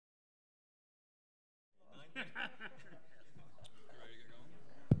Ready to get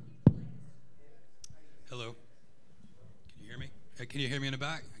going? Hello. Can you hear me? Hey, can you hear me in the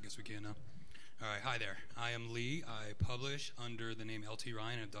back? I guess we can now. All right, hi there. I am Lee. I publish under the name LT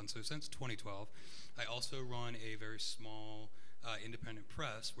Ryan and have done so since 2012. I also run a very small independent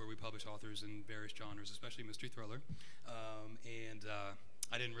press where we publish authors in various genres, especially mystery thriller.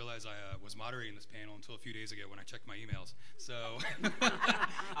 I didn't realize I was moderating this panel until a few days ago when I checked my emails. So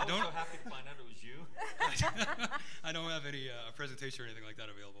I was so happy to find out it was you. I don't have any presentation or anything like that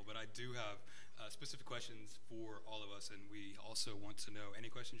available, but I do have specific questions for all of us, and we also want to know any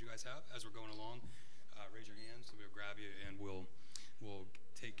questions you guys have as we're going along. Raise your hands, so we'll grab you, and we'll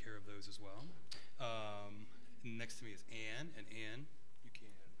take care of those as well. Next to me is Anne, and Anne, you can.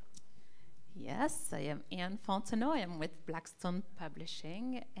 Yes, I am Anne Fontenot. I am with Blackstone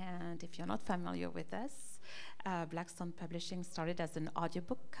Publishing, and if you're not familiar with us, Blackstone Publishing started as an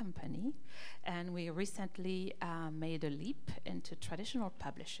audiobook company, and we recently made a leap into traditional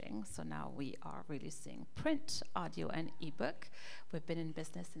publishing. So now we are releasing print, audio, and ebook. We've been in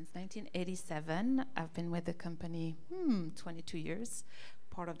business since 1987. I've been with the company 22 years,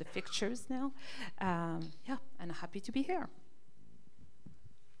 part of the fixtures now. Yeah, and happy to be here.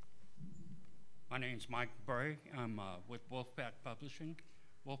 My name's Mike Bray. I'm with Wolfpack Publishing.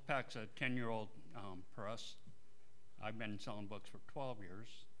 Wolfpack's a 10-year-old press. I've been selling books for 12 years.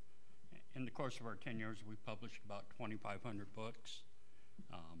 In the course of our 10 years, we've published about 2,500 books.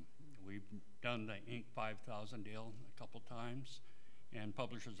 We've done the Inc. 5000 deal a couple times, and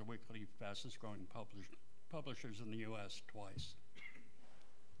Publishers Weekly fastest growing publishers in the U.S. twice.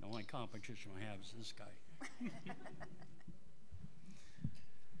 The only competition I have is this guy.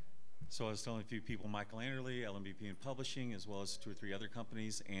 So I was telling a few people, Michael Anderle, LMBPN Publishing, as well as 2 or 3 other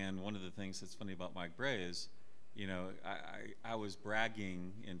companies, and one of the things that's funny about Mike Bray is, you know, I was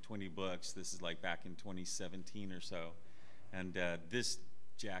bragging in 20Books, this is like back in 2017 or so, and this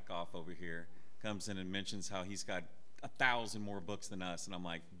jack-off over here comes in and mentions how he's got 1,000 more books than us, and I'm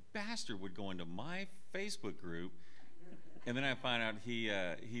like, bastard would go into my Facebook group, and then I find out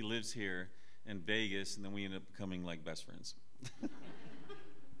he lives here in Vegas, and then we end up becoming like best friends.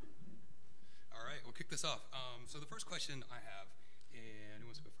 All right, we'll kick this off. So the first question I have, and who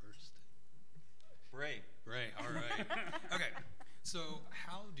wants to go first? Bray. Bray, all right. Okay, so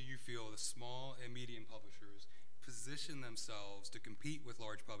how do you feel the small and medium publishers position themselves to compete with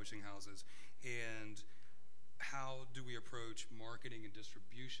large publishing houses, and how do we approach marketing and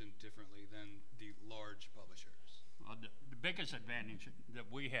distribution differently than the large publishers? Well, the biggest advantage that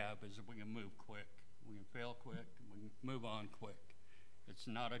we have is that we can move quick. We can fail quick, we can move on quick. It's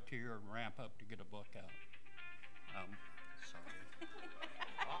not a tier ramp up to get a book out. Sorry.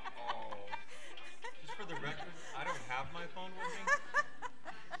 Uh-oh. Just for the record, I don't have my phone with me.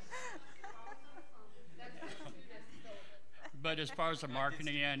 But as far as the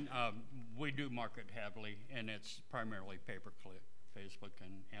marketing end, we do market heavily, and it's primarily pay-per-click, Facebook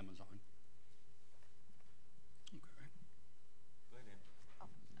and Amazon.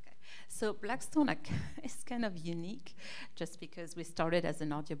 So Blackstone is kind of unique just because we started as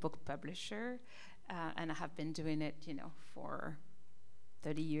an audiobook publisher, and I have been doing it, you know, for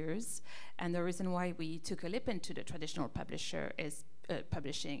 30 years. And the reason why we took a leap into the traditional publishing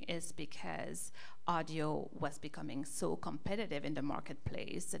is because audio was becoming so competitive in the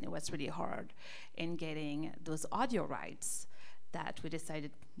marketplace, and it was really hard in getting those audio rights that we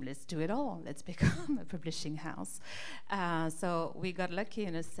decided, let's do it all. Let's become a publishing house. So we got lucky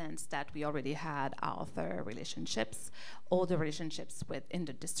in a sense that we already had author relationships, all the relationships in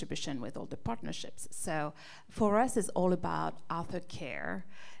the distribution with all the partnerships. So for us, it's all about author care.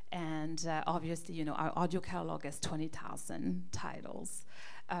 And obviously, you know, our audio catalog is 20,000 titles.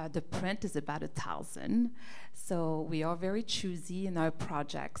 The print is about 1,000. So we are very choosy in our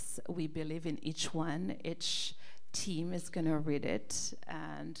projects. We believe in each one. Each team is going to read it,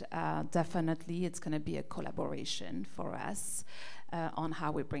 and definitely it's going to be a collaboration for us on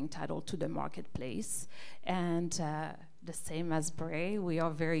how we bring title to the marketplace. And the same as Bray, we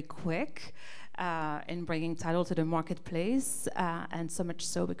are very quick in bringing title to the marketplace, and so much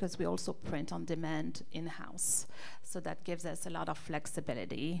so because we also print on demand in-house. So that gives us a lot of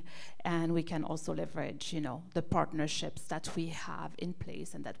flexibility, and we can also leverage, you know, the partnerships that we have in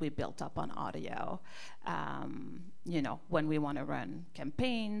place and that we built up on audio, you know, when we want to run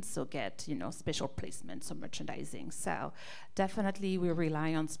campaigns or get, you know, special placements or merchandising. So definitely we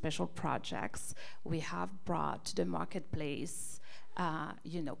rely on special projects. We have brought to the marketplace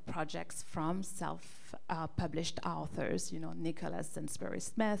you know, projects from self-published authors, you know, Nicholas and Sperry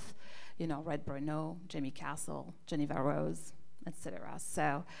Smith, you know, Red Bruno, Jamie Castle, Geneva Rose, etc.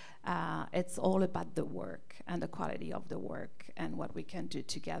 So it's all about the work and the quality of the work and what we can do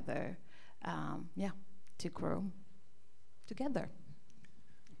together, to grow together.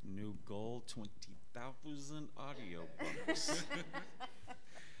 New goal, 20,000 audiobooks.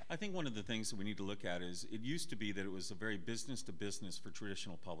 I think one of the things that we need to look at is, it used to be that it was a very business to business for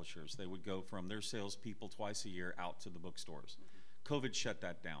traditional publishers. They would go from their salespeople twice a year out to the bookstores. COVID shut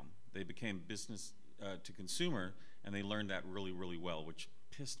that down. They became business to consumer, and they learned that really, really well, which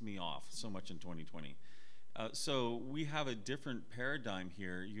pissed me off so much in 2020. So we have a different paradigm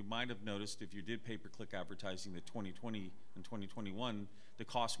here. You might have noticed if you did pay-per-click advertising that 2020 and 2021, the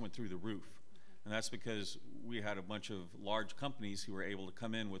cost went through the roof. And that's because we had a bunch of large companies who were able to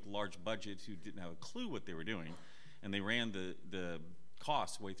come in with large budgets who didn't have a clue what they were doing, and they ran the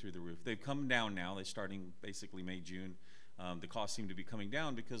costs way through the roof. They've come down now. They're starting basically May, June. The costs seem to be coming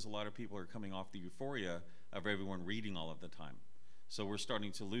down because a lot of people are coming off the euphoria of everyone reading all of the time. So we're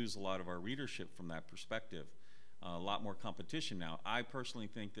starting to lose a lot of our readership from that perspective. A lot more competition now. I personally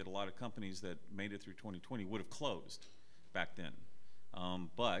think that a lot of companies that made it through 2020 would have closed back then.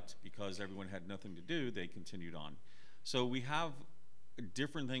 But because everyone had nothing to do, they continued on. So we have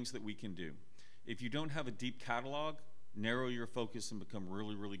different things that we can do. If you don't have a deep catalog, narrow your focus and become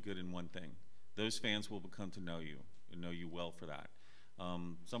really, really good in one thing. Those fans will become to know you and know you well for that.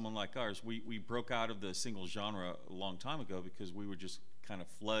 Someone like ours, we broke out of the single genre a long time ago because we would just kind of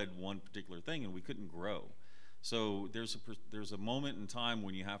flood one particular thing and we couldn't grow. So there's a moment in time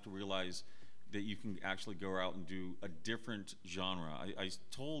when you have to realize that you can actually go out and do a different genre. I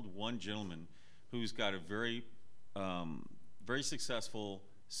told one gentleman who's got a very, very successful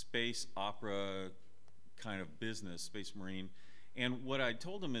space opera kind of business, Space Marine, and what I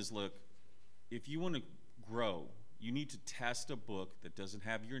told him is, look, if you want to grow, you need to test a book that doesn't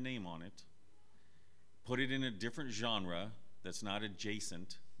have your name on it, put it in a different genre that's not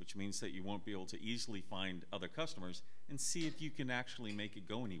adjacent, which means that you won't be able to easily find other customers, and see if you can actually make it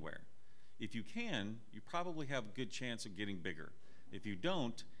go anywhere. If you can, you probably have a good chance of getting bigger. If you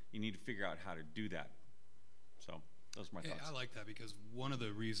don't, you need to figure out how to do that. So those are my thoughts. I like that, because one of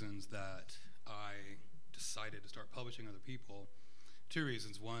the reasons that I decided to start publishing other people, two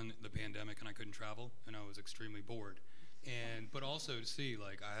reasons. One, the pandemic, and I couldn't travel, and I was extremely bored. But also to see,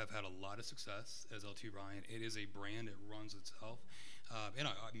 like, I have had a lot of success as LT Ryan. It is a brand, it runs itself. And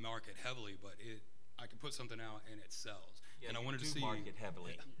I market heavily, but I can put something out and it sells. Yeah, and I wanted to do see market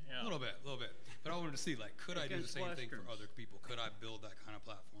heavily. a little bit. But I wanted to see, like, could I do the same thing for other people? Could I build that kind of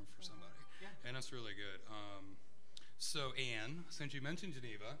platform for somebody? Yeah. And that's really good. So Anne, since you mentioned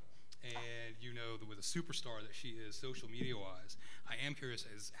Geneva, and you know with a superstar that she is social media wise, I am curious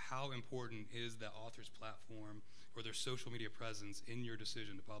as how important is the author's platform or their social media presence in your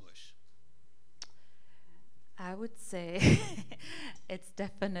decision to publish? I would say it's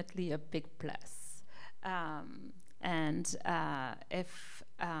definitely a big plus. If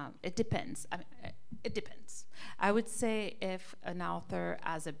it depends. It depends. I would say if an author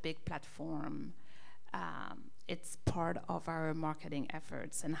has a big platform, it's part of our marketing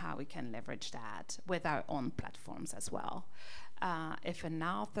efforts and how we can leverage that with our own platforms as well. If an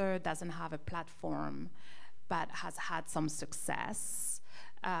author doesn't have a platform but has had some success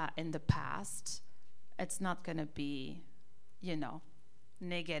in the past, it's not going to be,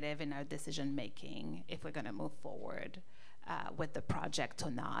 negative in our decision making if we're going to move forward with the project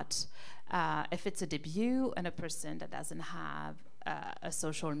or not. If it's a debut and a person that doesn't have a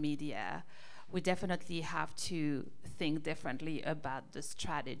social media, we definitely have to think differently about the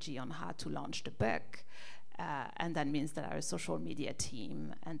strategy on how to launch the book. And that means that our social media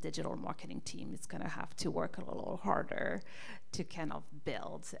team and digital marketing team is going to have to work a little harder to kind of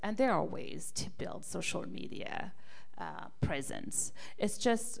build. And there are ways to build social media presence. It's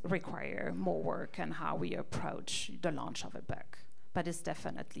just require more work on how we approach the launch of a book. But it's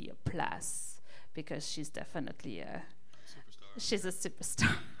definitely a plus because she's definitely a superstar. She's a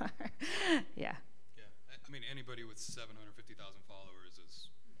superstar. Yeah. Yeah. I mean, anybody with 750,000 followers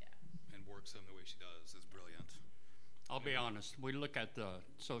and works them the way she does is brilliant. I'll be honest, we look at the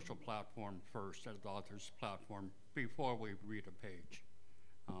social platform first, at the author's platform, before we read a page.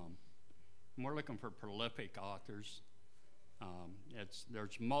 We're looking for prolific authors.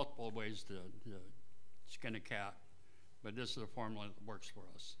 There's multiple ways to skin a cat, but this is a formula that works for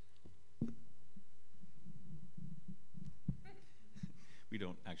us. We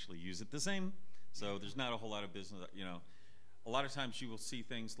don't actually use it the same, so there's not a whole lot of business. A lot of times you will see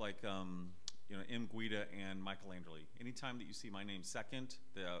things like M. Guida and Michael Anderle. Anytime that you see my name second,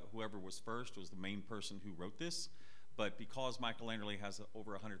 whoever was first was the main person who wrote this. But because Michael Anderle has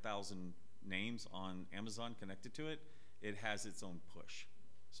over 100,000 names on Amazon connected to it, it has its own push.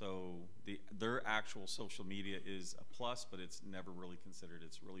 So their actual social media is a plus, but it's never really considered.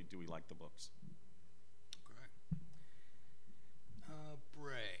 It's really, do we like the books? Correct.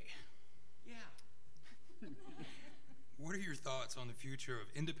 Bray. Yeah. What are your thoughts on the future of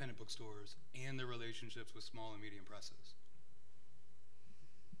independent bookstores and their relationships with small and medium presses?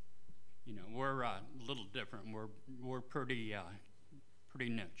 You know, we're a little different. We're pretty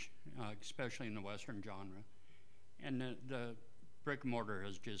niche, especially in the Western genre, and the brick and mortar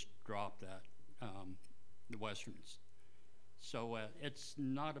has just dropped that, the Westerns. So it's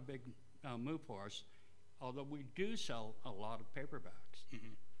not a big move for us, although we do sell a lot of paperbacks.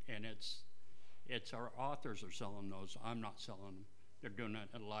 Mm-hmm. And it's our authors are selling those. I'm not selling them. They're doing it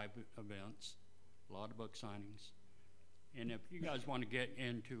at live events, a lot of book signings. And if you guys want to get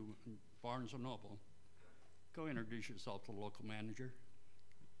into Barnes & Noble, go introduce yourself to the local manager.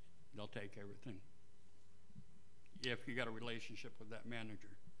 They'll take everything, if you got a relationship with that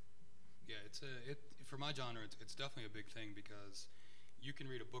manager. Yeah, for my genre, it's definitely a big thing, because you can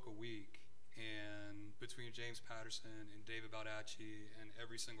read a book a week, and between James Patterson and David Baldacci and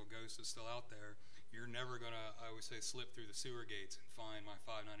every single ghost that's still out there, you're never gonna, I always say, slip through the sewer gates and find my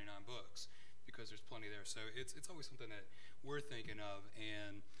 $5.99 books, because there's plenty there. So it's always something that we're thinking of,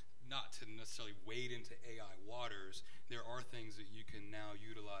 and not to necessarily wade into AI waters, there are things that you can now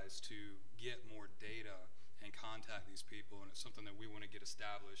utilize to get more data and contact these people, and it's something that we want to get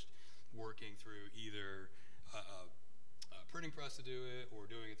established, working through either a printing press to do it, or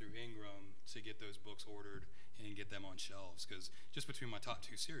doing it through Ingram to get those books ordered and get them on shelves. Because just between my top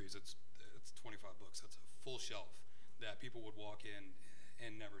 2 series, it's 25 books. That's a full shelf that people would walk in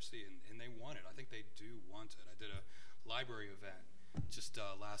and never see, and they want it. I think they do want it. I did a library event just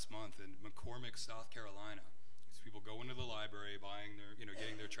last month in McCormick, South Carolina. So people go into the library, buying their,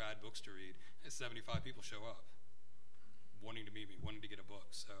 getting their trad books to read, and 75 people show up wanting to meet me, wanting to get a book.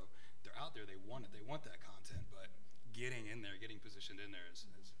 So they're out there, they want it, they want that content, but getting in there, getting positioned in there is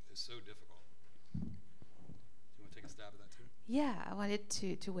so difficult. Do you want to take a stab at that too? Yeah, I wanted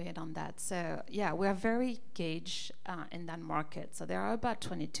to weigh in on that. So yeah, we are very engaged in that market. So there are about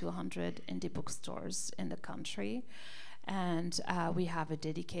 2,200 indie bookstores in the country. And we have a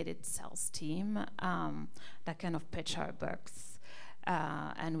dedicated sales team that kind of pitch our books.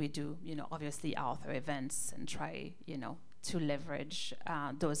 And we do, obviously author events and try, to leverage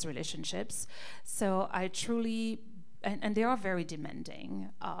those relationships. So I truly, and they are very demanding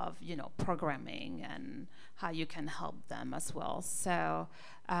of, programming and how you can help them as well. So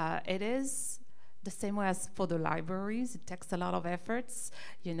it is the same way as for the libraries. It takes a lot of efforts,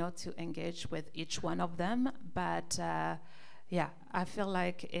 to engage with each one of them. But yeah, I feel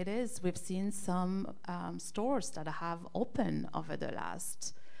like it is. We've seen some stores that have opened over the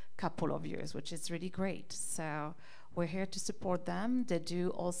last couple of years, which is really great. So we're here to support them. They do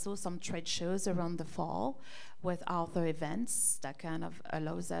also some trade shows around the fall with author events that kind of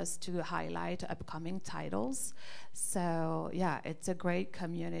allows us to highlight upcoming titles. So yeah, it's a great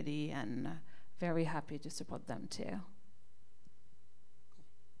community, and very happy to support them too.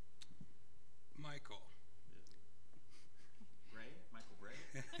 Michael. Michael Bray.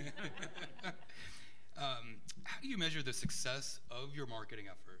 How do you measure the success of your marketing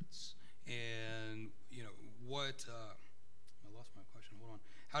efforts? And what? I lost my question. Hold on.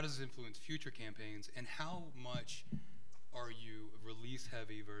 How does it influence future campaigns? And how much are you release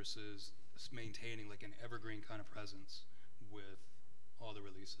heavy versus maintaining like an evergreen kind of presence with all the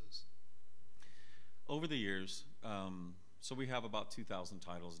releases? Over the years, so we have about 2,000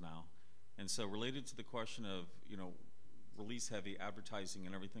 titles now. And so related to the question of, release heavy advertising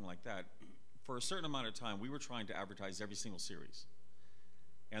and everything like that, for a certain amount of time, we were trying to advertise every single series.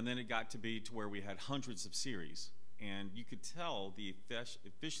 And then it got to be to where we had hundreds of series. And you could tell the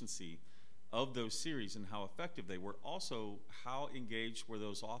efficiency of those series and how effective they were. Also, how engaged were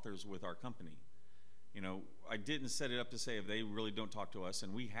those authors with our company. I didn't set it up to say if they really don't talk to us,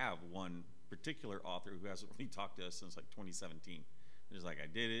 and we have one particular author who hasn't really talked to us since like 2017. It's like, I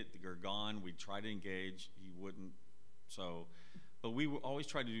did it, they're gone, we tried to engage, he wouldn't. So, but we always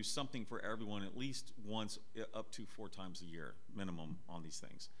try to do something for everyone at least once, up to 4 times a year minimum on these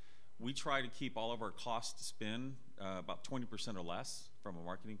things. We try to keep all of our costs to spend about 20% or less from a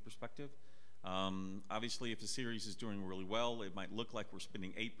marketing perspective. Obviously, if the series is doing really well, it might look like we're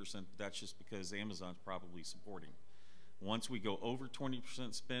spending 8%, but that's just because Amazon's probably supporting. Once we go over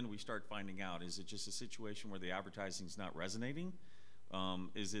 20% spend, we start finding out, is it just a situation where the advertising's not resonating?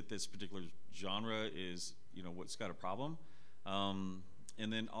 Is it this particular genre is, what's got a problem? And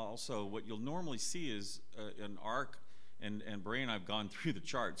then also what you'll normally see is an arc, and Bray and I have gone through the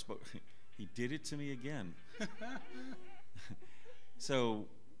charts, but he did it to me again. So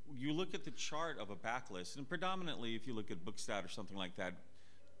you look at the chart of a backlist, and predominantly if you look at Bookstat or something like that,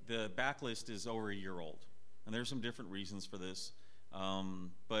 the backlist is over a year old. And there's some different reasons for this.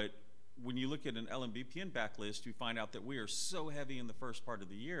 But when you look at an LMBPN backlist, you find out that we are so heavy in the first part of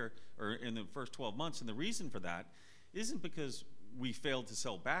the year, or in the first 12 months, and the reason for that isn't because we failed to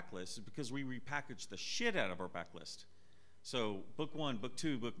sell backlists, it's because we repackaged the shit out of our backlist. So book 1, book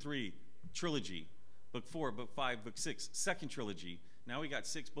 2, book 3, trilogy. Book 4, book 5, book 6, second trilogy. Now we got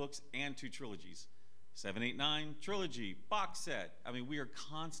 6 books and 2 trilogies. 7, 8, 9, trilogy, box set. I mean, we are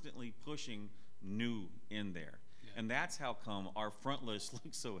constantly pushing new in there. Yeah. And that's how come our front list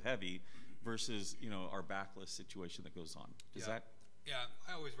looks so heavy versus, you know, our backlist situation that goes on. Does that? Yeah,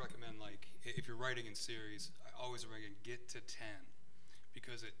 I always recommend, like, if you're writing in series, I always recommend get to 10.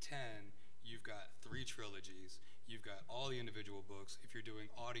 Because at 10, you've got 3 trilogies. You've got all the individual books. If you're doing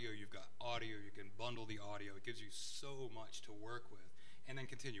audio, you've got audio. You can bundle the audio. It gives you so much to work with. And then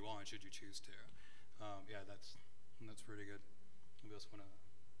continue on should you choose to. Yeah, that's pretty good. Anybody else want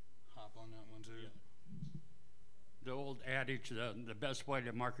to hop on that one too? Yeah. The old adage, the best way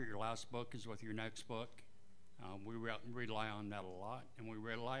to market your last book is with your next book. We rely on that a lot, and we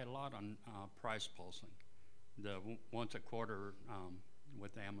rely a lot on price pulsing. The once a quarter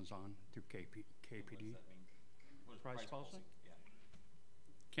with Amazon through KPD. What does that mean? Price pulsing? Yeah.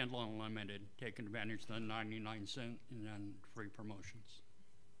 Kindle Unlimited, taking advantage of the 99 cent and then free promotions.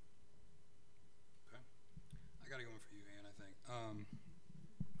 Okay. I got to go in for you, Ann, I think.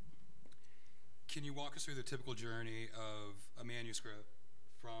 Can you walk us through the typical journey of a manuscript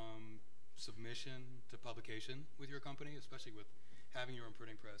from submission to publication with your company, especially with having your own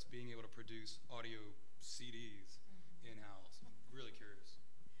printing press, being able to produce audio CDs in-house? Really curious.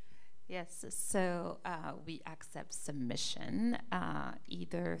 Yes, so we accept submission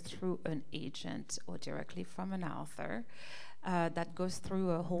either through an agent or directly from an author. That goes through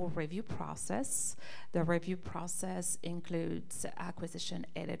a whole review process. The review process includes acquisition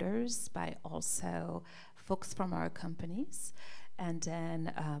editors by also folks from our companies. And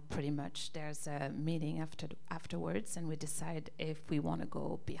then pretty much there's a meeting afterwards, and we decide if we want to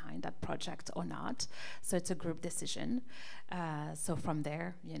go behind that project or not. So it's a group decision. So from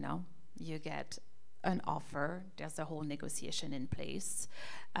there, you know, you get an offer. There's a whole negotiation in place.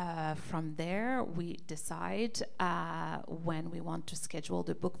 From there, we decide when we want to schedule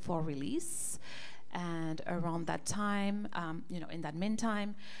the book for release. And around that time, you know, in that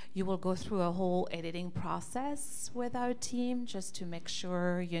meantime, you will go through a whole editing process with our team just to make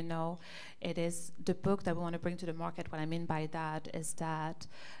sure, you know, it is the book that we want to bring to the market. What I mean by that is that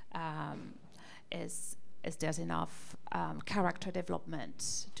is there's enough character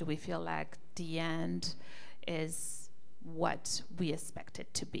development? Do we feel like the end is what we expect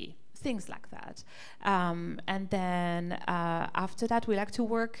it to be? Things like that. And then after that, we like to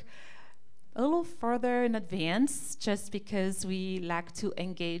work a little further in advance, just because we like to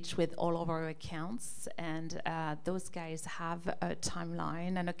engage with all of our accounts, and those guys have a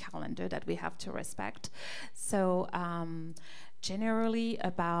timeline and a calendar that we have to respect. So generally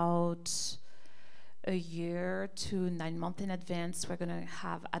about a year to 9 months in advance, we're going to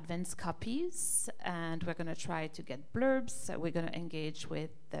have advanced copies, and we're going to try to get blurbs. So we're going to engage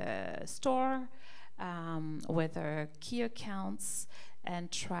with the store, with our key accounts,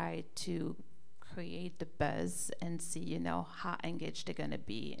 and try to create the buzz and see, you know, how engaged they're going to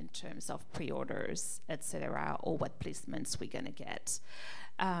be in terms of pre-orders, etc., or what placements we're going to get.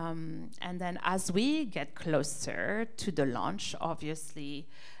 And then as we get closer to the launch, obviously,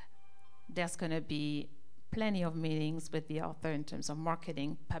 there's going to be plenty of meetings with the author in terms of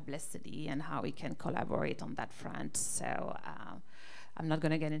marketing, publicity, and how we can collaborate on that front. So I'm not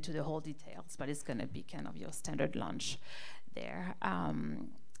going to get into the whole details, but it's going to be kind of your standard launch there.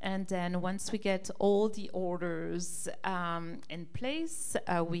 And then once we get all the orders in place,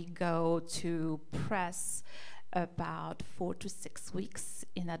 we go to press about 4 to 6 weeks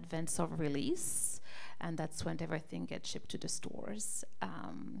in advance of release. And that's when everything gets shipped to the stores.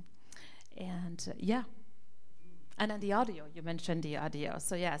 Yeah. And then the audio, you mentioned the audio.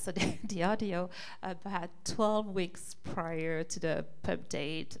 So yeah, so the audio, about 12 weeks prior to the pub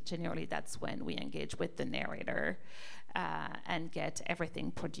date, generally that's when we engage with the narrator and get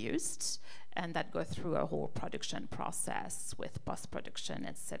everything produced, and that go through a whole production process with post-production,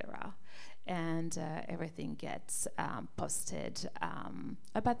 etc. And everything gets posted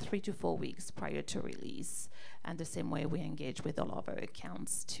about 3 to 4 weeks prior to release. And the same way we engage with all of our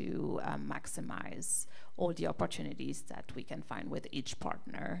accounts to maximize all the opportunities that we can find with each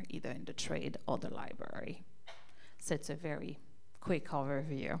partner, either in the trade or the library. So it's a very quick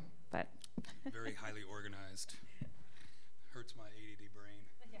overview, but very highly organized. hurts my ADD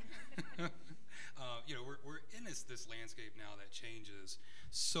brain. You know, we're in this landscape now that changes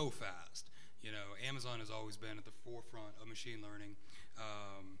so fast. You know, Amazon has always been at the forefront of machine learning.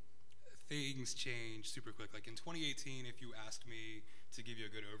 Things change super quick. Like in 2018, if you asked me to give you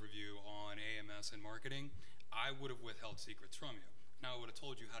a good overview on AMS and marketing, I would have withheld secrets from you. Now I would have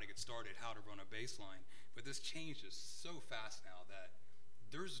told you how to get started, how to run a baseline. But this changes so fast now that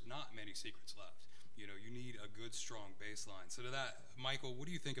there's not many secrets left. You know, you need a good, strong baseline. So to that, Michael, what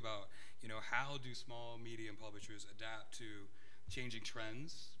do you think about, you know, how do small, medium publishers adapt to changing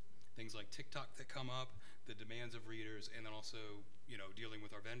trends, things like TikTok that come up, the demands of readers, and then also, you know, dealing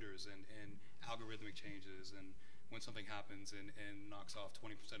with our vendors and algorithmic changes, and when something happens and knocks off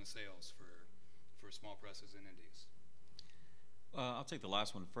 20% of sales for small presses and indies? I'll take the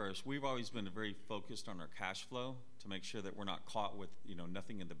last one first. We've always been very focused on our cash flow to make sure that we're not caught with, you know,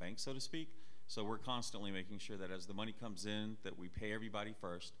 nothing in the bank, so to speak. So we're constantly making sure that as the money comes in, that we pay everybody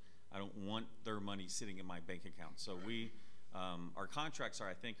first. I don't want their money sitting in my bank account. So we, our contracts are,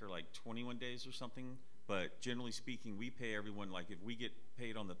 I think, are like 21 days or something. But generally speaking, we pay everyone, like if we get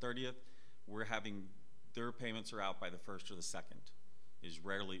paid on the 30th, we're having their payments are out by the 1st or the 2nd. Is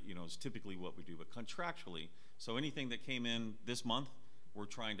rarely, you know, is typically what we do. But contractually, so anything that came in this month, we're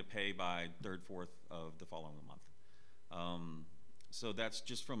trying to pay by 3rd, 4th of the following month. So that's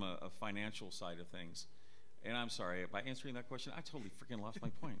just from a financial side of things. And I'm sorry, by answering that question, I totally freaking lost my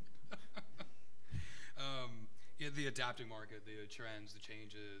point. Yeah, the adapting market, the trends, the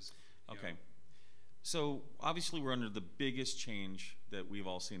changes. Okay. Know. So obviously we're under the biggest change that we've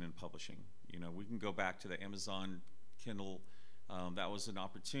all seen in publishing. You know, we can go back to the Amazon Kindle. That was an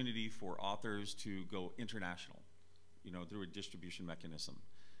opportunity for authors to go international, you know, through a distribution mechanism.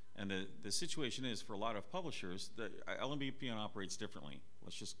 And the situation is, for a lot of publishers, the LMBPN operates differently.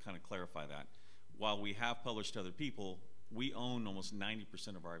 Let's just kind of clarify that. While we have published to other people, we own almost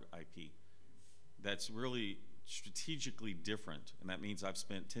 90% of our IP. That's really strategically different, and that means I've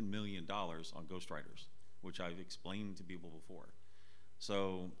spent $10 million on ghostwriters, which I've explained to people before.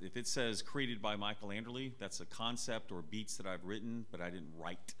 So if it says created by Michael Anderle, that's a concept or beats that I've written, but I didn't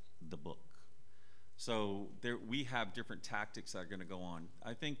write the book. So we have different tactics that are going to go on.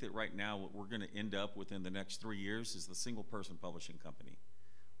 I think that right now what we're going to end up within the next 3 years is the single person publishing company.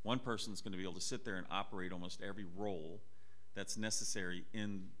 One person's going to be able to sit there and operate almost every role that's necessary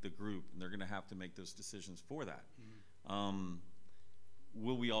in the group, and they're going to have to make those decisions for that. Mm-hmm.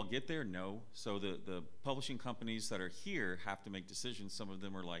 Will we all get there? No. So the publishing companies that are here have to make decisions. Some of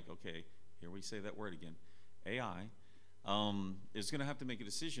them are like, okay, here we say that word again, AI, is going to have to make a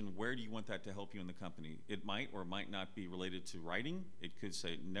decision. Where do you want that to help you in the company? It might or might not be related to writing. It could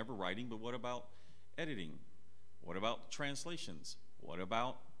say never writing, but what about editing? What about translations? What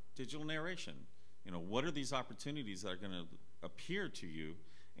about digital narration? You know, what are these opportunities that are going to appear to you?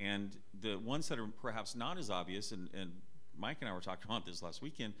 And the ones that are perhaps not as obvious, and Mike and I were talking about this last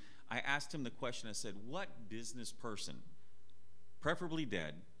weekend, I asked him the question, I said, what business person, preferably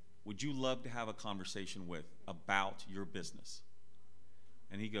dead, would you love to have a conversation with about your business?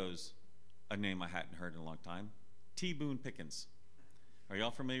 And he goes, a name I hadn't heard in a long time, T. Boone Pickens. Are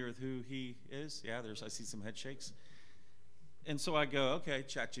y'all familiar with who he is? Yeah, I see some head shakes. And so I go, okay,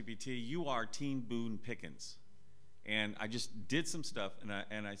 ChatGPT, you are Teen Boone Pickens. And I just did some stuff,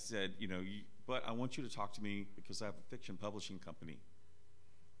 and I said, you know, but I want you to talk to me because I have a fiction publishing company.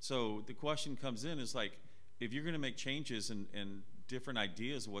 So the question comes in is like, if you're going to make changes and different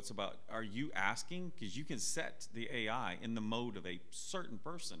ideas of what's about, are you asking? Because you can set the AI in the mode of a certain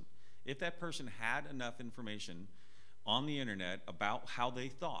person. If that person had enough information on the internet about how they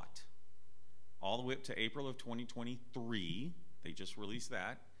thought, all the way up to April of 2023, they just released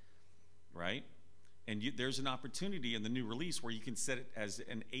that, right? And there's an opportunity in the new release where you can set it as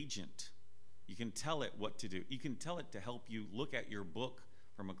an agent. You can tell it what to do. You can tell it to help you look at your book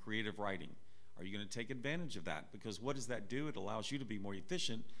from a creative writing. Are you going to take advantage of that? Because what does that do? It allows you to be more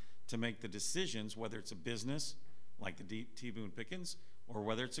efficient to make the decisions, whether it's a business like the T. Boone Pickens, or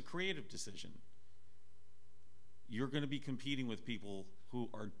whether it's a creative decision. You're going to be competing with people who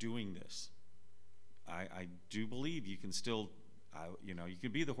are doing this. I do believe you can still, you know, you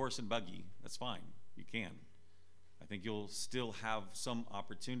can be the horse and buggy. That's fine. You can. I think you'll still have some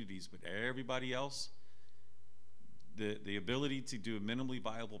opportunities, but everybody else, the ability to do a minimally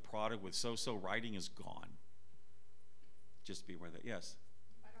viable product with so-so writing is gone. Just be aware of that. Yes?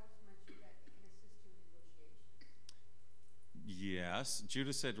 I'd also mention that it can assist you in negotiations. Yes.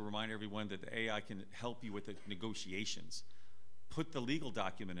 Judah said to remind everyone that the AI can help you with the negotiations. Put the legal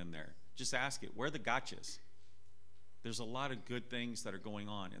document in there. Just ask it, where are the gotchas? There's a lot of good things that are going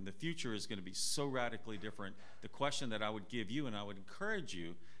on, and the future is going to be so radically different. The question that I would give you, and I would encourage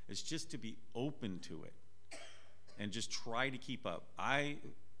you, is just to be open to it and just try to keep up. I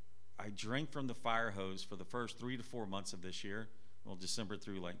drank from the fire hose for the first 3 to 4 months of this year, well, December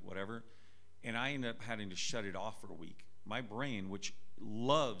through like whatever, and I ended up having to shut it off for a week. My brain, which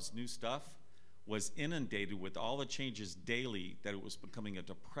loves new stuff, was inundated with all the changes daily that it was becoming a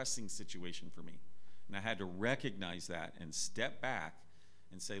depressing situation for me. And I had to recognize that and step back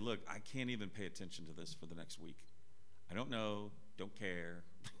and say, look, I can't even pay attention to this for the next week. I don't know, don't care.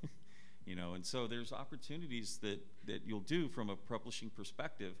 You know, and so there's opportunities that you'll do from a publishing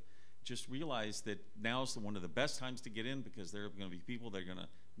perspective. Just realize that now's one of the best times to get in, because there are going to be people that are going to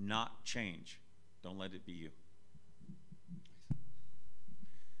not change. Don't let it be you.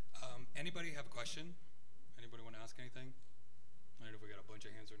 Anybody have a question? Anybody want to ask anything? I don't know if we got a bunch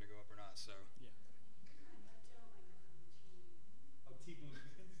of hands starting to go up or not, so. Yeah. Oh, T-Boone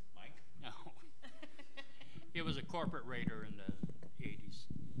Pickens? Mike? No. He was a corporate raider in the 80s.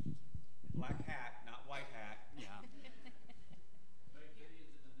 Black hat, not white hat. Yeah.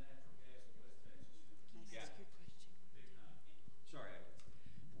 Sorry.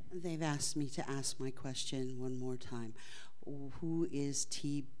 They've asked me to ask my question one more time. Who is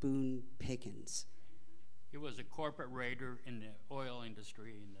T. Boone Pickens? He was a corporate raider in the oil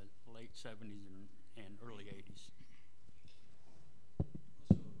industry in the late 70s and early 80s.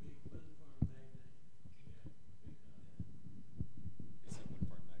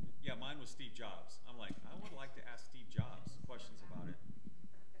 Yeah, mine was Steve Jobs. I'm like, I would like to ask Steve Jobs questions about it.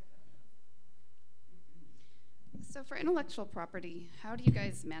 So for intellectual property, how do you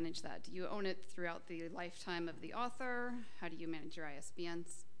guys manage that? Do you own it throughout the lifetime of the author? How do you manage your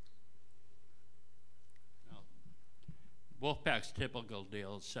ISBNs? Well, Wolfpack's typical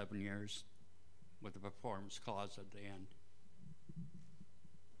deal is 7 years with a performance clause at the end.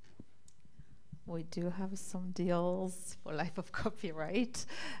 We do have some deals for life of copyright,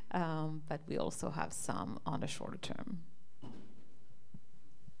 but we also have some on the shorter term.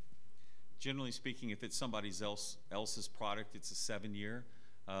 Generally speaking, if it's somebody else's product, it's a 7-year.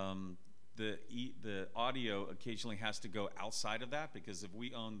 The audio occasionally has to go outside of that, because if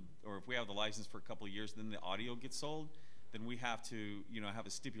we own, or if we have the license for a couple of years, then the audio gets sold, then we have to, have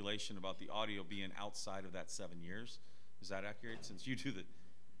a stipulation about the audio being outside of that 7 years. Is that accurate? Since you do the...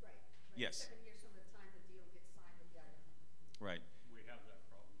 Right. Yes. 7 years from the time the deal gets signed with the item. Right. We have that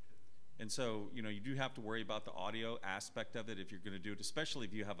problem too. And so, you do have to worry about the audio aspect of it if you're going to do it, especially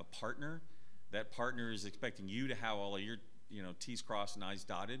if you have a partner. That partner is expecting you to have all of your, T's crossed and I's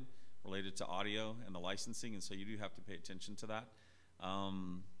dotted related to audio and the licensing, and so you do have to pay attention to that.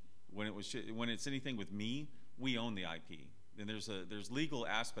 When it's anything with me, we own the IP. And there's legal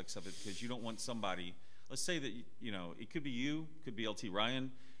aspects of it, because you don't want somebody, let's say that, it could be you, could be LT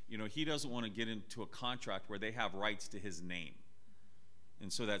Ryan, he doesn't want to get into a contract where they have rights to his name.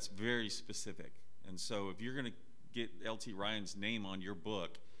 And so that's very specific. And so if you're going to get LT Ryan's name on your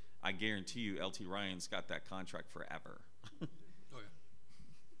book, I guarantee you LT Ryan's got that contract forever. Oh, yeah.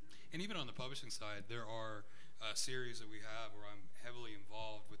 And even on the publishing side, there are series that we have where I'm heavily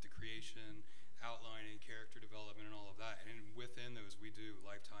involved with the creation, outlining, character development, and all of that. And within those, we do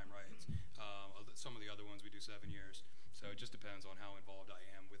lifetime rights. Some of the other ones we do 7 years. So it just depends on how involved I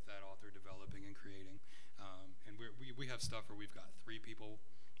am with that author developing and creating. And we have stuff where we've got 3 people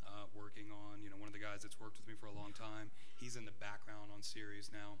working on. One of the guys that's worked with me for a long time, he's in the background on series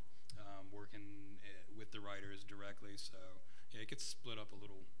now, working with the writers directly. So yeah, it gets split up a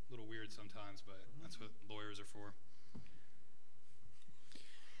little weird sometimes, but that's what lawyers are for.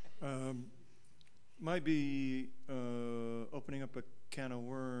 Might be opening up a can of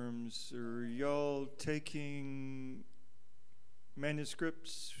worms. Are y'all taking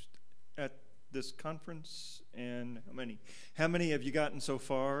manuscripts at this conference? And how many have you gotten so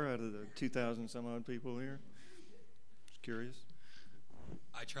far out of the 2,000 some odd people here? Just curious.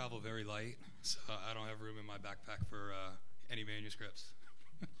 I travel very light, so I don't have room in my backpack for any manuscripts.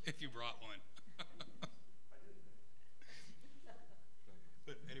 If you brought one.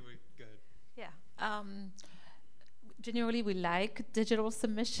 But anyway, go ahead. Yeah. Generally, we like digital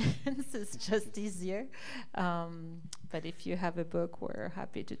submissions. It's just easier. But if you have a book, we're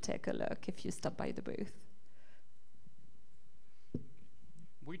happy to take a look if you stop by the booth.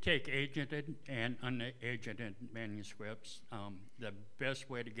 We take agented and unagented manuscripts. The best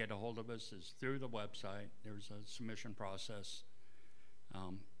way to get a hold of us is through the website. There's a submission process.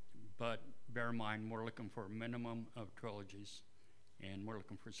 But bear in mind, we're looking for a minimum of trilogies, and we're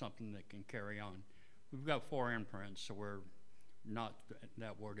looking for something that can carry on. We've got 4 imprints, so we're not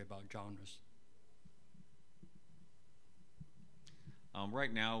that worried about genres.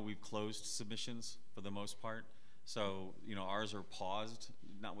 Right now, we've closed submissions for the most part. So, you know, ours are paused,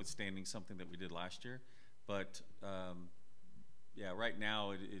 notwithstanding something that we did last year. But, yeah, right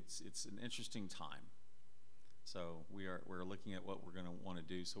now it's an interesting time. So we're looking at what we're going to want to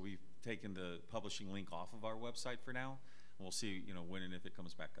do. So we've taken the publishing link off of our website for now. And we'll see, you know, when and if it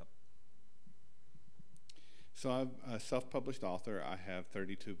comes back up. So I'm a self-published author. I have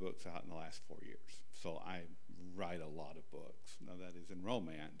 32 books out in the last 4 years. So I write a lot of books. Now that is in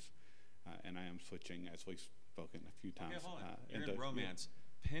romance, and I am switching, as we've spoken a few times. Okay, hold on. You're into in romance.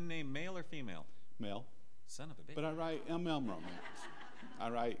 Pen name male or female? Male. Son of a bitch. But I write MM romance. I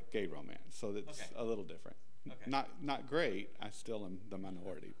write gay romance, so that's Okay. a little different. Okay. Not great. I still am the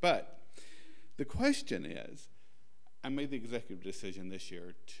minority. But the question is, I made the executive decision this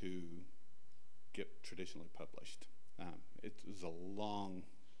year to get traditionally published. It was a long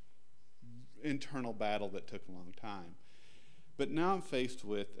internal battle that took a long time. But now I'm faced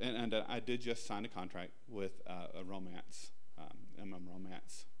with, and I did just sign a contract with a romance, MM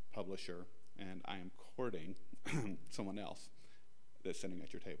romance publisher, and I am courting someone else that's sitting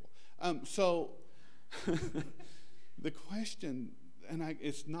at your table. So the question, and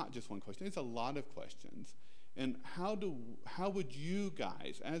it's not just one question, it's a lot of questions. And how would you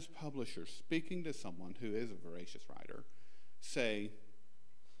guys, as publishers, speaking to someone who is a voracious writer, say,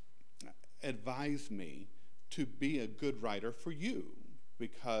 advise me to be a good writer for you?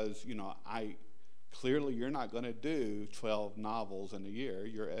 Because, you know, clearly you're not going to do 12 novels in a year.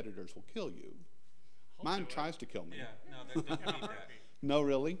 Your editors will kill you. Mine tries to kill me. Yeah, no, that doesn't need that. No,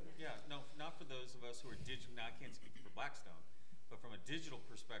 really? Yeah, no, not for those of us who are digital. Now, I can't speak for Blackstone, but from a digital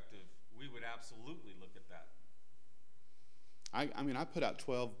perspective, we would absolutely look at that. I mean, I put out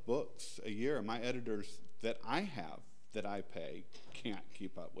 12 books a year, and my editors that I have, that I pay, can't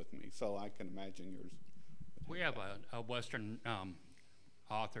keep up with me. So I can imagine yours. We have a Western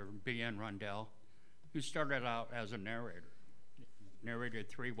author, B.N. Rundell, who started out as a narrator. Narrated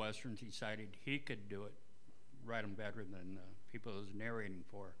 3 Westerns. He decided he could do it, write them better than the people he was narrating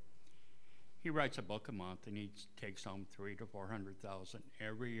for. He writes a book a month, and he takes home $300,000 to $400,000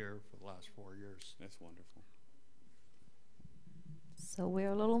 every year for the last 4 years. That's wonderful. So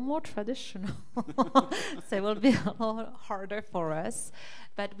we're a little more traditional. So it will be a lot harder for us.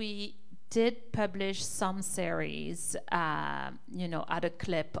 But we did publish some series, you know, at a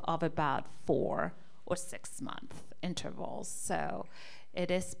clip of about 4 or 6 month intervals. So it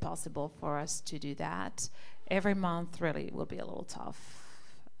is possible for us to do that. Every month really will be a little tough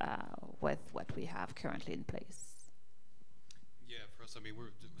with what we have currently in place. Yeah, for us, I mean,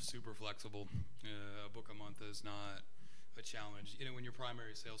 we're super flexible. A book a month is not a challenge. You know, when your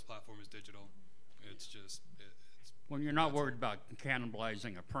primary sales platform is digital, it's just it's When you're not worried about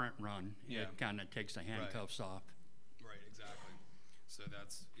cannibalizing a print run, Yeah. it kind of takes the handcuffs off. right, exactly. So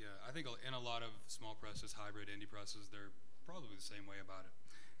that's I think in a lot of small presses, hybrid indie presses, they're probably the same way about it.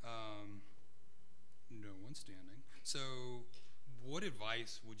 No one standing. So, what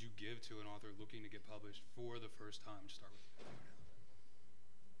advice would you give to an author looking to get published for the first time? To start with.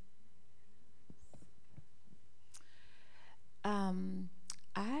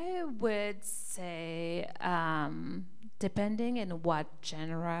 I would say, depending on what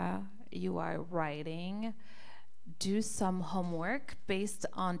genre you are writing, do some homework based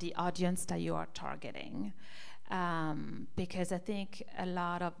on the audience that you are targeting. Because I think a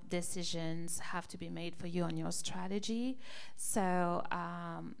lot of decisions have to be made for you on your strategy. So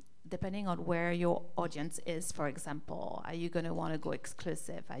depending on where your audience is, for example, are you going to want to go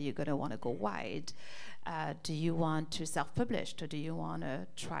exclusive? Are you going to want to go wide? Do you want to self-publish, or do you want to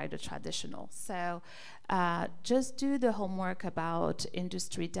try the traditional? So just do the homework about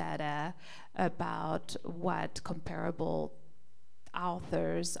industry data, about what comparable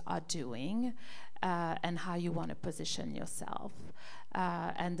authors are doing, and how you want to position yourself.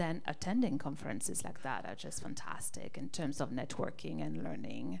 And then attending conferences like that are just fantastic in terms of networking and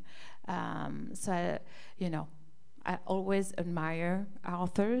learning. So, you know, I always admire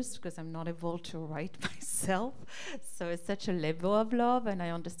authors because I'm not able to write myself. So it's such a labor of love, and I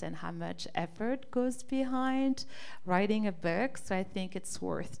understand how much effort goes behind writing a book. So I think it's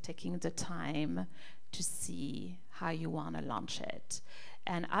worth taking the time to see how you want to launch it.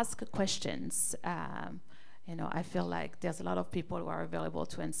 And ask questions. You know, I feel like there's a lot of people who are available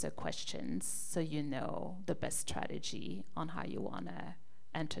to answer questions, so you know the best strategy on how you want to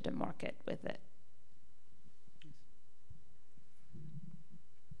enter the market with it.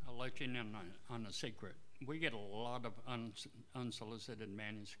 I'll let you in on a secret. We get a lot of unsolicited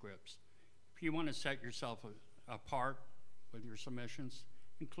manuscripts. If you want to set yourself apart with your submissions,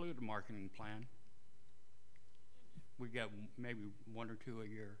 include a marketing plan. we get maybe 1 or 2 a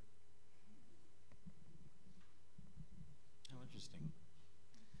year. How interesting.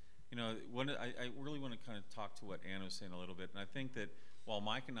 You know, I really want to kind of talk to what Anna was saying a little bit, and I think that while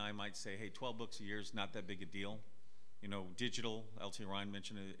Mike and I might say, hey, 12 books a year is not that big a deal, you know, digital, LT Ryan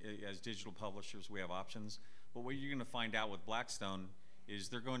mentioned it, as digital publishers, we have options, but what you're going to find out with Blackstone is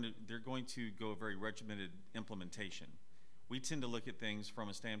they're going to go a very regimented implementation. We tend to look at things from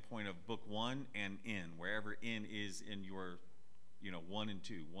a standpoint of book 1 and in, wherever in is in your, you know, 1 and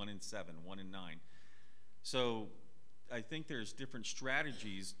 2, 1 and 7, 1 and 9. So I think there's different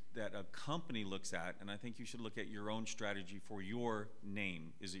strategies that a company looks at, and I think you should look at your own strategy for your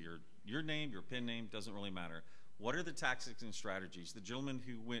name. Is it your name, your pen name? Doesn't really matter. What are the tactics and strategies? The gentleman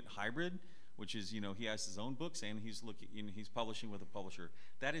who went hybrid, which is, you know, he has his own books and he's looking, you know, he's publishing with a publisher.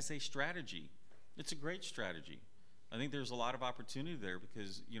 That is a strategy. It's a great strategy. I think there's a lot of opportunity there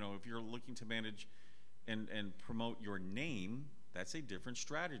because, you know, if you're looking to manage and promote your name, that's a different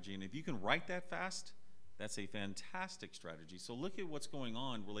strategy. And if you can write that fast, that's a fantastic strategy. So look at what's going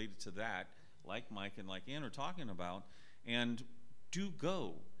on related to that, like Mike and like Ann are talking about, and do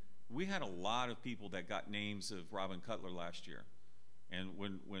go. We had a lot of people that got names of Robin Cutler last year. And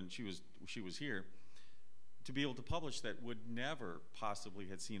when she was here, to be able to publish that would never possibly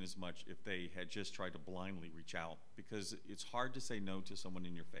had seen as much if they had just tried to blindly reach out, because it's hard to say no to someone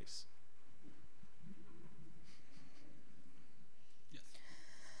in your face.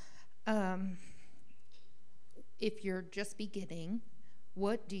 Yes. If you're just beginning,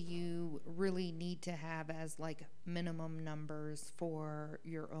 what do you really need to have as like minimum numbers for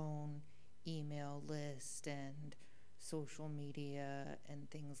your own email list and social media and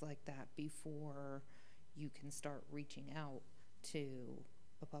things like that before you can start reaching out to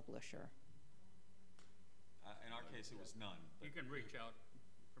a publisher? In our case, it was none. You can reach out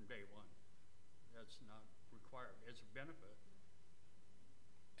from day one. That's not required. It's a benefit.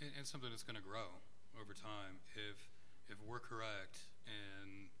 And something that's going to grow over time. If we're correct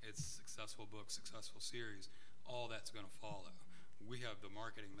and it's successful book, successful series, all that's going to follow. We have the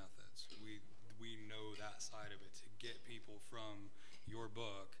marketing methods. We know that side of it to get people from your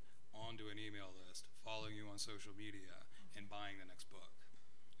book onto an email list, following you on social media, and buying the next book.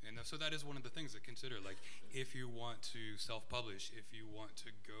 And so that is one of the things to consider. Like, if you want to self-publish, if you want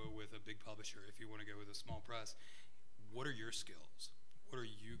to go with a big publisher, if you want to go with a small press, what are your skills? What are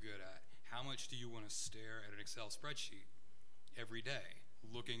you good at? How much do you want to stare at an Excel spreadsheet every day,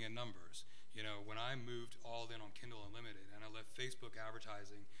 looking at numbers? You know, when I moved all in on Kindle Unlimited and I left Facebook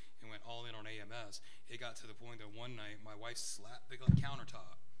advertising and went all in on AMS, it got to the point that one night my wife slapped the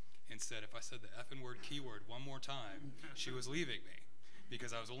countertop and said if I said the effing word keyword one more time, she was leaving me,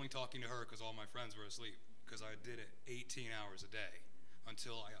 because I was only talking to her because all my friends were asleep, because I did it 18 hours a day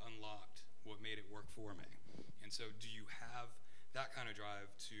until I unlocked what made it work for me. And so do you have that kind of drive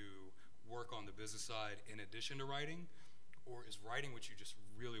to work on the business side in addition to writing, or is writing what you just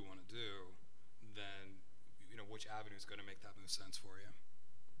really want to do? Then, you know, which avenue is going to make that most sense for you?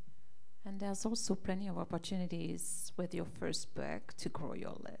 And there's also plenty of opportunities with your first book to grow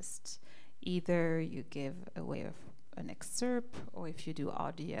your list. Either you give away an excerpt, or if you do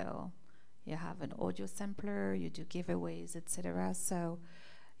audio, you have an audio sampler, you do giveaways, etc. So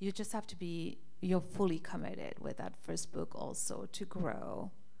you just have to be, you're fully committed with that first book also to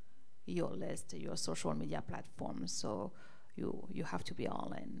grow your list, your social media platform. So you have to be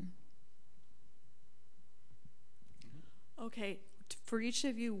all in. Okay, for each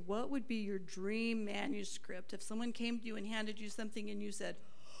of you, what would be your dream manuscript? If someone came to you and handed you something and you said,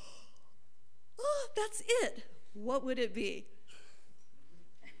 oh, that's it, what would it be?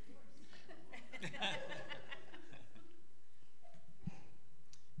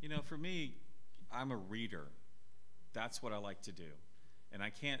 You know, for me, I'm a reader. That's what I like to do. And I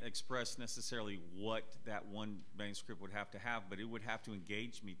can't express necessarily what that one manuscript would have to have, but it would have to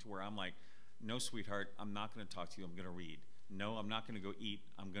engage me to where I'm like, no, sweetheart, I'm not going to talk to you, I'm going to read. No, I'm not going to go eat,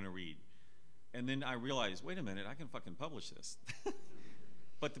 I'm going to read. And then I realize, wait a minute, I can fucking publish this.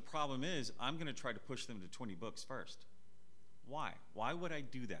 But the problem is, I'm going to try to push them to 20 books first. Why? Why would I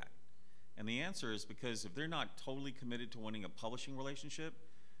do that? And the answer is because if they're not totally committed to wanting a publishing relationship,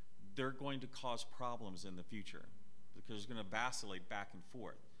 they're going to cause problems in the future, because it's going to vacillate back and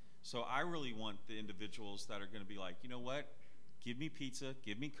forth. So I really want the individuals that are going to be like, you know what, give me pizza,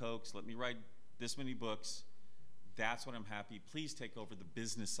 give me Cokes, let me write this many books. That's what I'm happy. Please take over the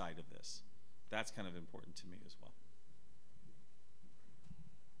business side of this. That's kind of important to me as well.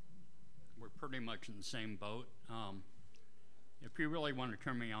 We're pretty much in the same boat. If you really want to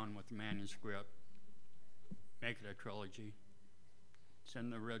turn me on with the manuscript, make it a trilogy.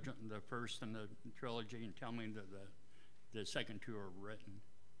 Send the first in the trilogy and tell me The second two are written.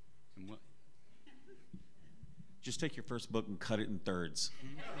 And Just take your first book and cut it in thirds.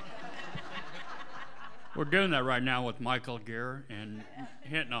 we're doing that right now with Michael Gear and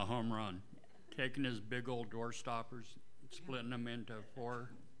hitting a home run. Taking his big old door stoppers, splitting them into 4,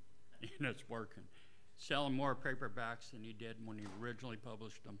 and it's working. Selling more paperbacks than he did when he originally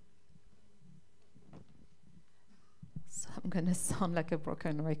published them. So I'm going to sound like a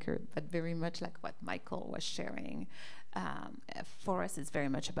broken record, but very much like what Michael was sharing. For us, it's very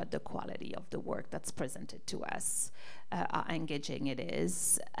much about the quality of the work that's presented to us, how engaging it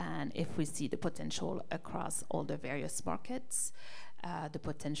is, and if we see the potential across all the various markets, the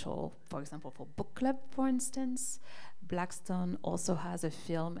potential, for example, for book club, for instance. Blackstone also has a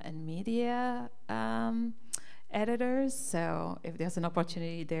film and media editor, so if there's an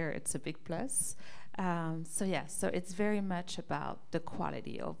opportunity there, it's a big plus. So it's very much about the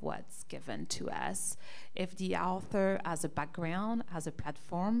quality of what's given to us. If the author has a background, has a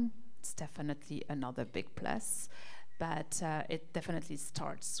platform, it's definitely another big plus. But it definitely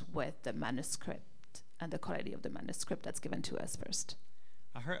starts with the manuscript and the quality of the manuscript that's given to us first.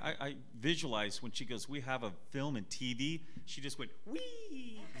 I visualized when she goes, we have a film and TV, she just went,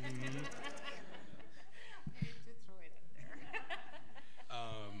 wee!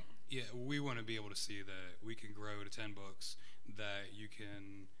 Yeah, we want to be able to see that we can grow to 10 books, that you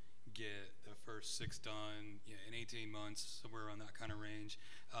can get the first 6 done in 18 months, somewhere around that kind of range,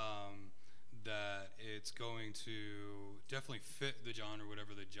 that it's going to definitely fit the genre,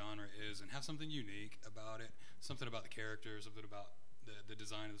 whatever the genre is, and have something unique about it, something about the characters, something about the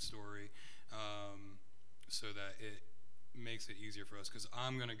design of the story, so that it makes it easier for us, because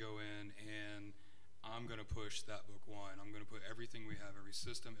I'm going to go in and I'm going to push that book one. I'm going to put everything we have, every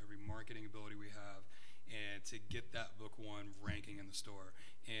system, every marketing ability we have, and to get that book one ranking in the store.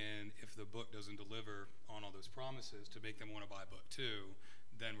 And if the book doesn't deliver on all those promises to make them want to buy book 2,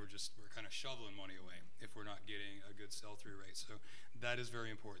 then we're kind of shoveling money away if we're not getting a good sell-through rate. So that is very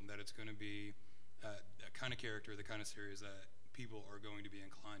important, that it's going to be a kind of character, the kind of series that people are going to be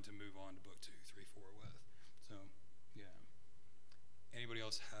inclined to move on to book 2, 3, 4 with. So, yeah. Anybody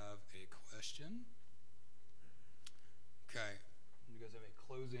else have a question? Okay, you guys have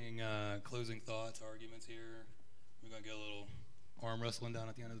any closing thoughts, arguments here? We're gonna get a little arm wrestling down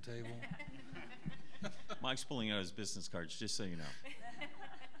at the end of the table. Mike's pulling out his business cards, just so you know.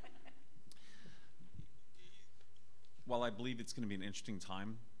 While I believe it's going to be an interesting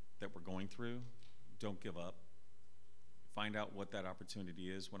time that we're going through, don't give up. Find out what that opportunity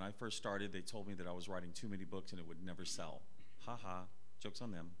is. When I first started, they told me that I was writing too many books and it would never sell. Ha ha, joke's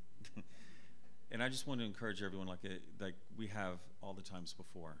on them. And I just want to encourage everyone, like we have all the times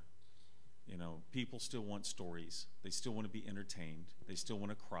before. You know, people still want stories. They still want to be entertained. They still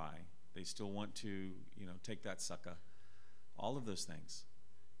want to cry. They still want to, you know, take that sucker. All of those things.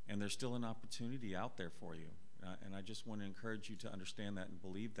 And there's still an opportunity out there for you. And I just want to encourage you to understand that and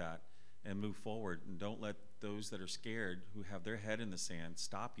believe that and move forward. And don't let those that are scared, who have their head in the sand,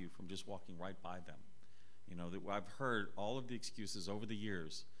 stop you from just walking right by them. You know, I've heard all of the excuses over the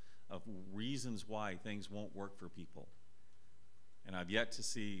years of reasons why things won't work for people. And I've yet to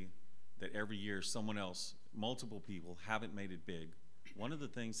see that every year someone else, multiple people, haven't made it big. One of the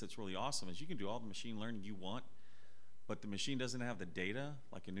things that's really awesome is you can do all the machine learning you want, but the machine doesn't have the data,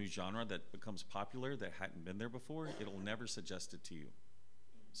 like a new genre that becomes popular that hadn't been there before, it'll never suggest it to you.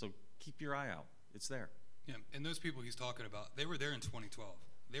 So keep your eye out, it's there. Yeah, and those people he's talking about, they were there in 2012.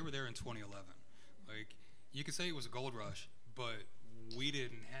 They were there in 2011. Like, you could say it was a gold rush, but we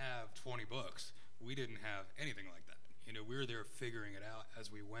didn't have 20 books. We didn't have anything like that. You know, we were there figuring it out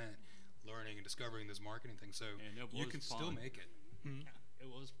as we went, learning and discovering this marketing thing. So you can still make it. Yeah, it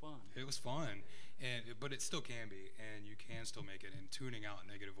was fun. It was fun, but it still can be, and you can still make it. And tuning out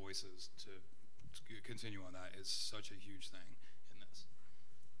negative voices to continue on that is such a huge thing in this.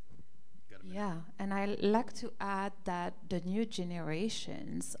 Yeah, and I like to add that the new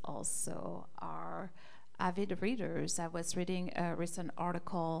generations also are avid readers. I was reading a recent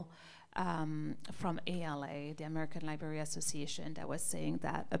article from ALA, the American Library Association, that was saying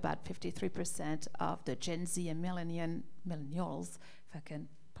that about 53% of the Gen Z and millennials, if I can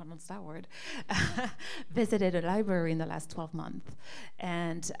pronounce that word, visited a library in the last 12 months,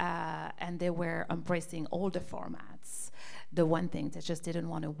 and they were embracing all the formats. The one thing they just didn't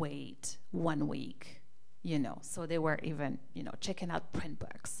want to wait 1 week, you know, so they were even, you know, checking out print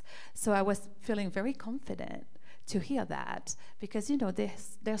books. So I was feeling very confident to hear that, because, you know,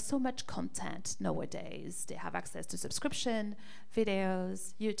 there's so much content nowadays. They have access to subscription,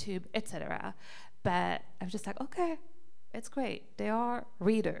 videos, YouTube, etc. But I'm just like, okay, it's great. They are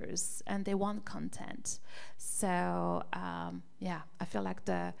readers and they want content. So yeah, I feel like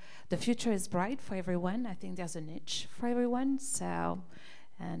the future is bright for everyone. I think there's a niche for everyone. So,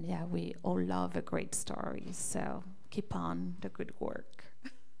 and yeah, we all love a great story. So keep on the good work.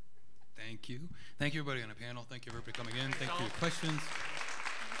 Thank you. Thank you, everybody on the panel. Thank you, everybody, coming in. Thank you for your questions.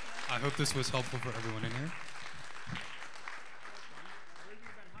 I hope this was helpful for everyone in here.